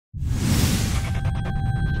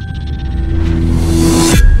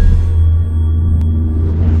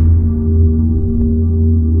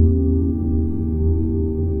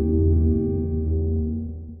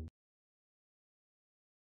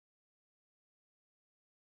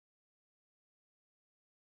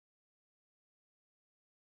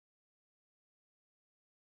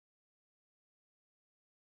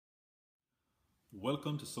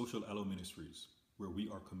Welcome to Social Aloe Ministries, where we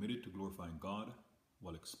are committed to glorifying God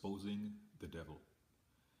while exposing the devil.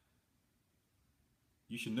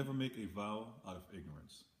 You should never make a vow out of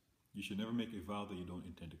ignorance. You should never make a vow that you don't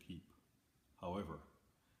intend to keep. However,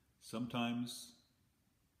 sometimes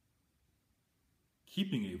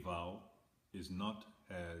keeping a vow is not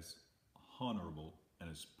as honorable and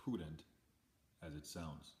as prudent as it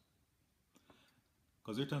sounds.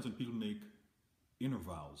 Because there are times when people make inner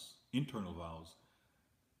vows, internal vows,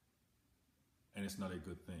 and it's not a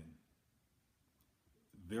good thing.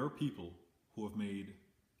 There are people who have made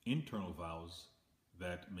internal vows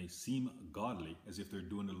that may seem godly, as if they're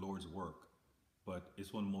doing the Lord's work, but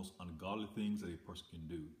it's one of the most ungodly things that a person can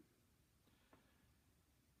do.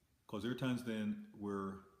 Because there are times then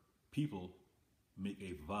where people make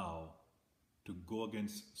a vow to go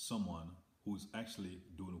against someone who's actually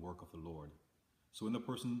doing the work of the Lord. So when the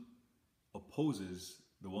person opposes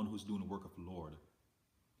the one who's doing the work of the Lord,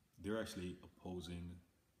 they're actually opposing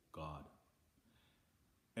God.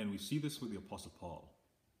 And we see this with the Apostle Paul.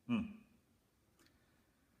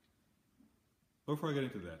 Before I get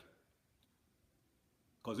into that,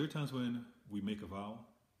 because there are times when we make a vow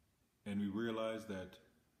and we realize that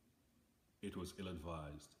it was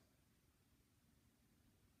ill-advised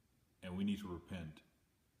and we need to repent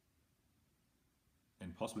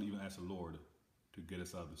and possibly even ask the Lord to get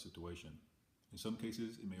us out of the situation. In some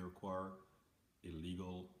cases, it may require a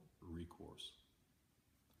legal recourse.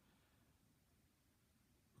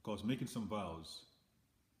 Because making some vows,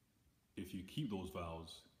 if you keep those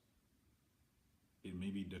vows, it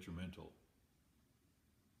may be detrimental.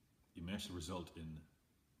 It may actually result in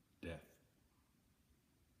death.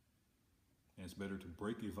 And it's better to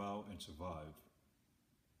break a vow and survive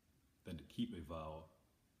than to keep a vow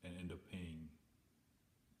and end up paying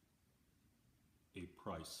a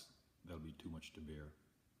price that'll be too much to bear.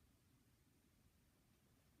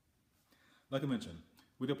 Like I mentioned,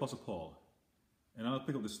 with the Apostle Paul, and I'll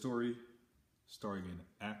pick up the story starting in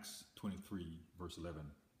Acts 23, verse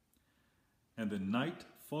 11. And the night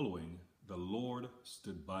following, the Lord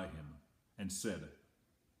stood by him and said,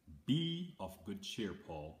 "Be of good cheer,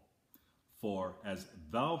 Paul, for as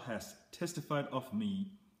thou hast testified of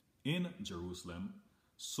me in Jerusalem,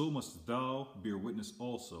 so must thou bear witness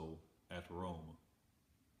also at Rome."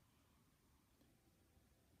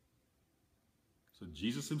 So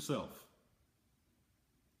Jesus himself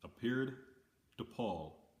appeared to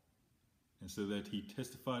Paul and said that he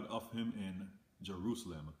testified of him in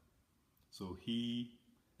Jerusalem. So he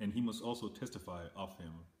must also testify of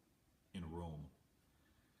him in Rome.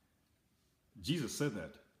 Jesus said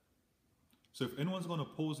that. So if anyone's going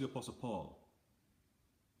to oppose the Apostle Paul,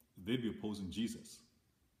 they'd be opposing Jesus.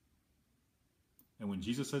 And when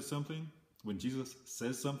Jesus says something,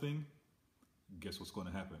 guess what's going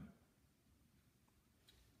to happen?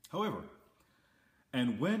 However,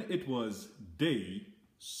 and when it was day,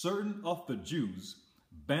 certain of the Jews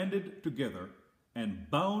banded together and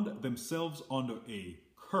bound themselves under a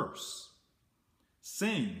curse,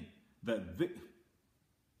 saying that they...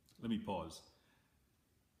 Let me pause.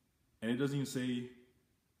 And it doesn't even say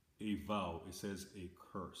a vow, it says a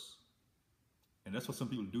curse. And that's what some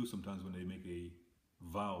people do sometimes when they make a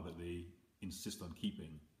vow that they insist on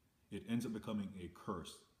keeping. It ends up becoming a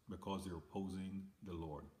curse because they're opposing the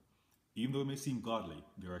Lord. Even though it may seem godly,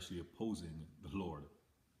 they're actually opposing the Lord.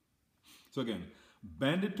 So again,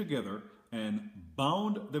 banded together and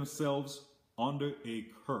bound themselves under a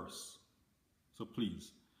curse. So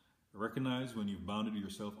please, recognize when you've bounded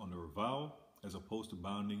yourself under a vow as opposed to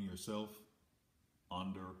bounding yourself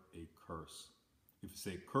under a curse. If you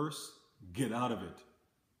say curse, get out of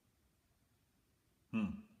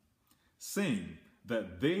it. Saying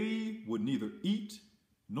that they would neither eat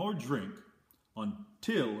nor drink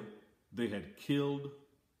until they had killed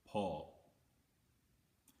Paul.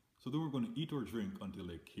 So they were going to eat or drink until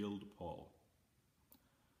they killed Paul.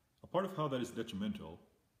 A part of how that is detrimental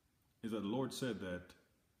is that the Lord said that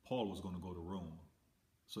Paul was going to go to Rome.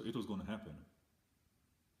 So it was going to happen.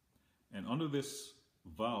 And under this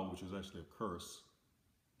vow, which was actually a curse,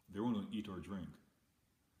 they weren't going to eat or drink.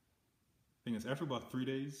 The thing is, after about 3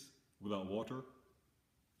 days without water,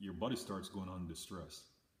 your body starts going on distress.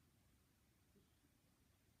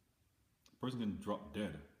 A person can drop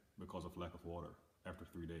dead because of lack of water after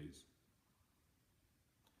 3 days.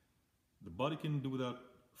 The body can do without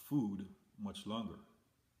food much longer,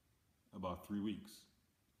 about 3 weeks.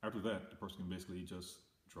 After that, the person can basically just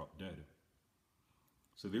drop dead.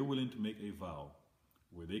 So they're willing to make a vow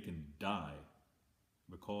where they can die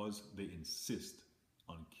because they insist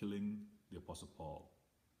on killing the Apostle Paul.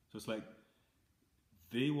 So it's like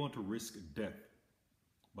they want to risk death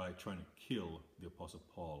by trying to kill the Apostle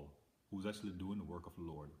Paul, who's actually doing the work of the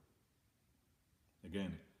Lord.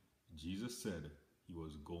 Again, Jesus said he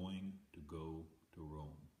was going to go to Rome.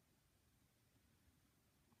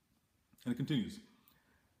 And it continues.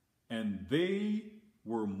 And they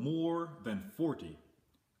were more than 40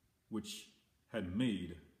 which had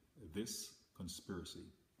made this conspiracy.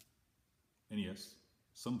 And yes,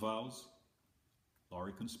 some vows are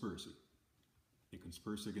a conspiracy. A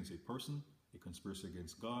conspiracy against a person, a conspiracy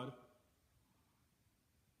against God.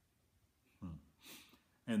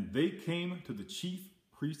 And they came to the chief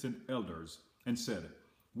priests and elders and said,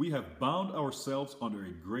 we have bound ourselves under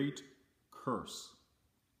a great curse.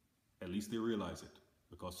 At least they realize it,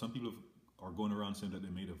 because some people are going around saying that they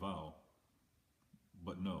made a vow.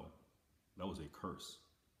 But no, that was a curse.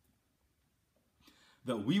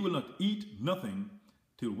 That we will not eat nothing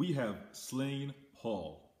till we have slain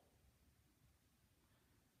Paul.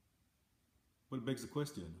 But it begs the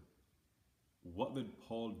question, what did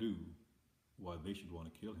Paul do why they should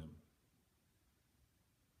want to kill him?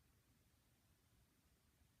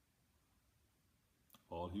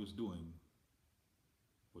 All he was doing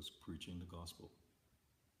was preaching the gospel.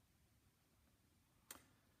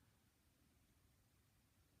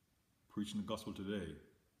 Preaching the gospel today,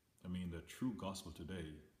 I mean the true gospel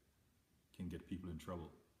today, can get people in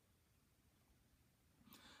trouble.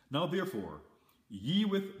 Now therefore, ye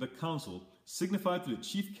with the council signify to the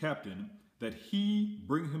chief captain that he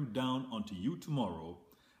bring him down unto you tomorrow,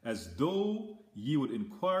 as though ye would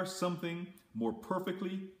inquire something more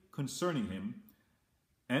perfectly concerning him,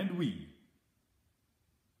 and we,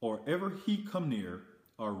 or ever he come near,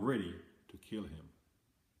 are ready to kill him.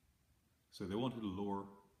 So they wanted to lure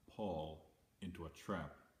Paul into a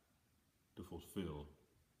trap to fulfill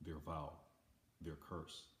their vow, their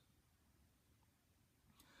curse.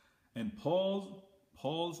 And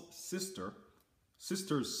Paul's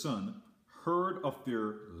sister's son heard of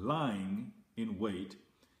their lying in wait.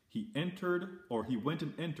 He went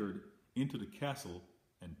and entered into the castle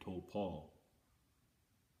and told Paul.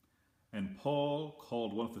 And Paul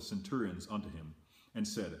called one of the centurions unto him and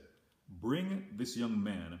said, bring this young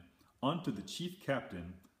man unto the chief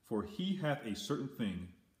captain, for he hath a certain thing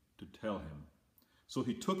to tell him. So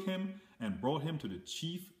he took him and brought him to the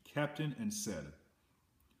chief captain and said,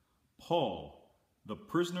 Paul, the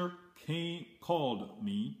prisoner, called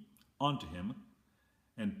me unto him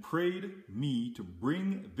and prayed me to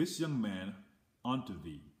bring this young man unto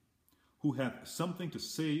thee, who hath something to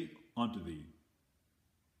say unto thee.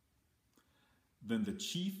 Then the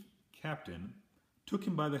chief captain took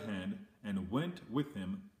him by the hand and went with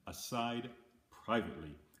him aside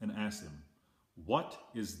privately and asked him, what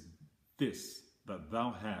is this that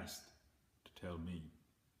thou hast to tell me?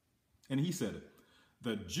 And he said,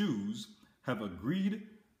 the Jews have agreed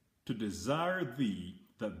to desire thee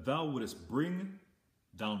that thou wouldest bring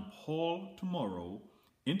down Paul tomorrow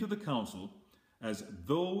into the council, as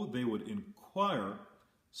though they would inquire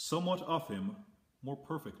somewhat of him more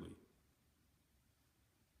perfectly.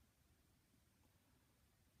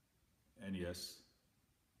 And yes,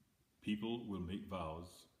 people will make vows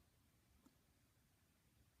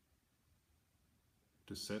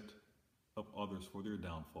to set up others for their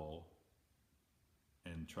downfall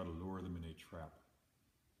and try to lure them in a trap.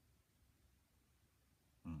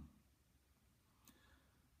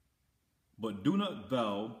 But do not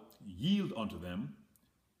thou yield unto them,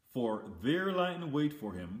 for there lie in wait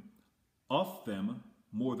for him, of them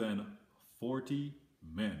more than 40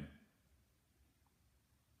 men.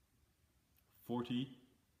 40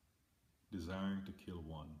 desiring to kill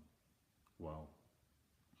one. Wow.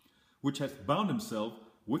 Which hath bound himself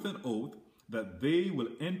with an oath that they will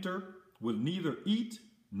neither eat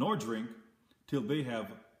nor drink till they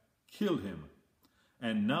have killed him.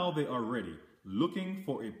 And now they are ready, looking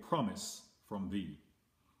for a promise from thee.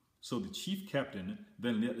 So the chief captain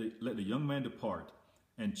then let the young man depart,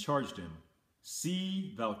 and charged him,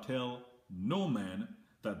 see thou tell no man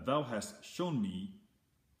that thou hast shown me,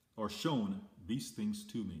 or shown these things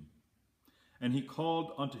to me. And he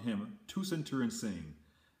called unto him 2 centurions, saying,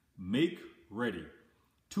 make ready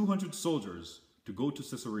 200 soldiers to go to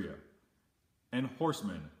Caesarea, and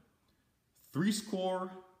horsemen 70,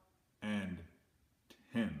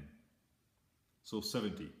 so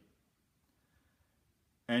 70.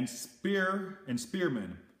 And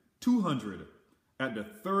spearmen 200 at the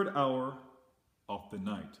 3rd hour of the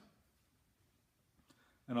night.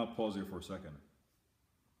 And I'll pause here for a second.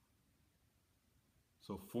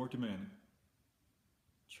 So 40 men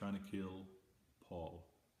trying to kill Paul.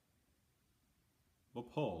 But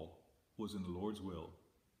Paul was in the Lord's will.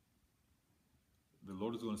 The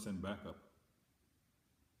Lord is going to send backup.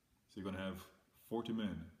 So you're going to have 40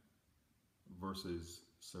 men versus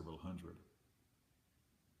several hundred.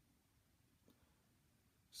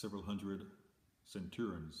 Several hundred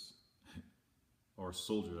centurions, or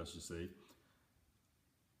soldiers, I should say.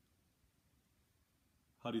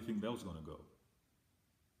 How do you think that was going to go?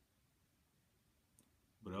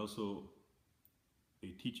 But also a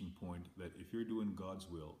teaching point that if you're doing God's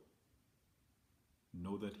will,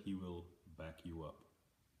 know that He will back you up.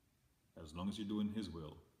 As long as you're doing His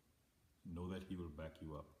will, know that He will back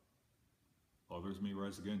you up. Others may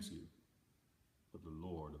rise against you, but the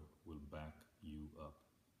Lord will back you up.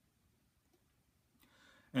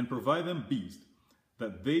 And provide them beasts,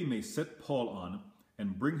 that they may set Paul on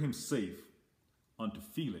and bring him safe unto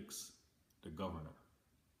Felix, the governor.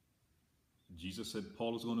 Jesus said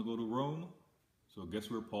Paul was going to go to Rome, so guess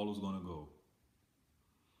where Paul was going to go?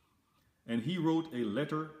 And he wrote a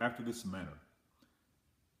letter after this manner.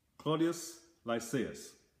 Claudius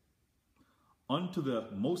Lysias, unto the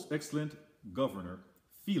most excellent governor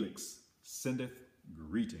Felix sendeth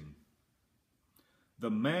greeting. The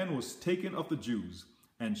man was taken of the Jews,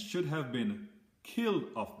 and should have been killed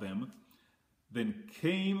of them. Then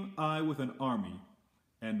came I with an army,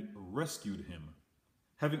 and rescued him,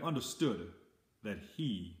 having understood that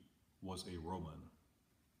he was a Roman.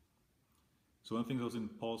 So one thing that was in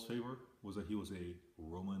Paul's favor was that he was a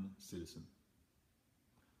Roman citizen.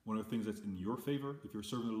 One of the things that's in your favor, if you're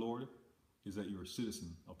serving the Lord, is that you're a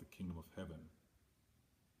citizen of the kingdom of heaven.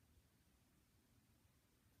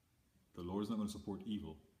 The Lord is not going to support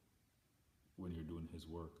evil when you're doing His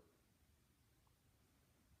work.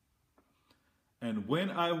 And when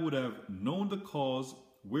I would have known the cause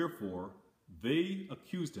wherefore they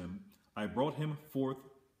accused him, I brought him forth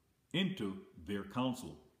into their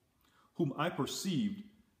council, whom I perceived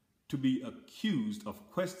to be accused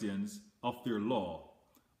of questions of their law,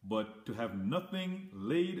 but to have nothing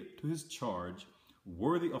laid to his charge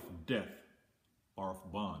worthy of death or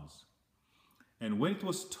of bonds. And when it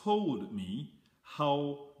was told me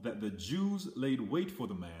how that the Jews laid wait for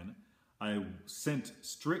the man, I sent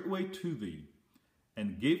straightway to thee,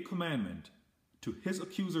 and gave commandment to his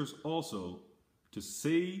accusers also to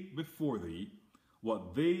say before thee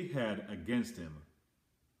what they had against him.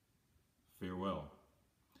 Farewell.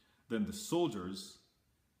 Then the soldiers,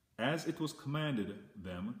 as it was commanded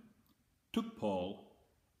them, took Paul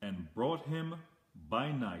and brought him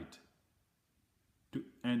by night to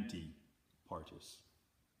Antipatris.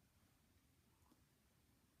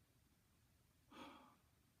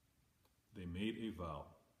 They made a vow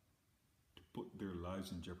to put their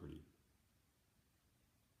lives in jeopardy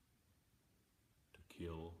to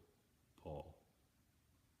kill Paul.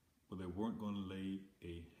 But they weren't going to lay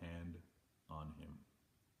a hand on him.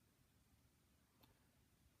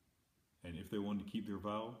 And if they wanted to keep their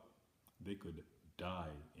vow, they could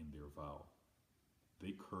die in their vow.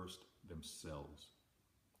 They cursed themselves,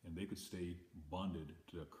 and they could stay bonded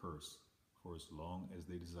to the curse for as long as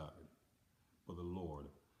they desired. But the Lord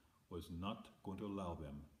was not going to allow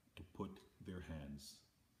them to put their hands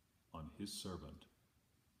on His servant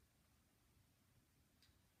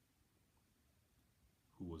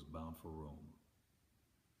who was bound for Rome.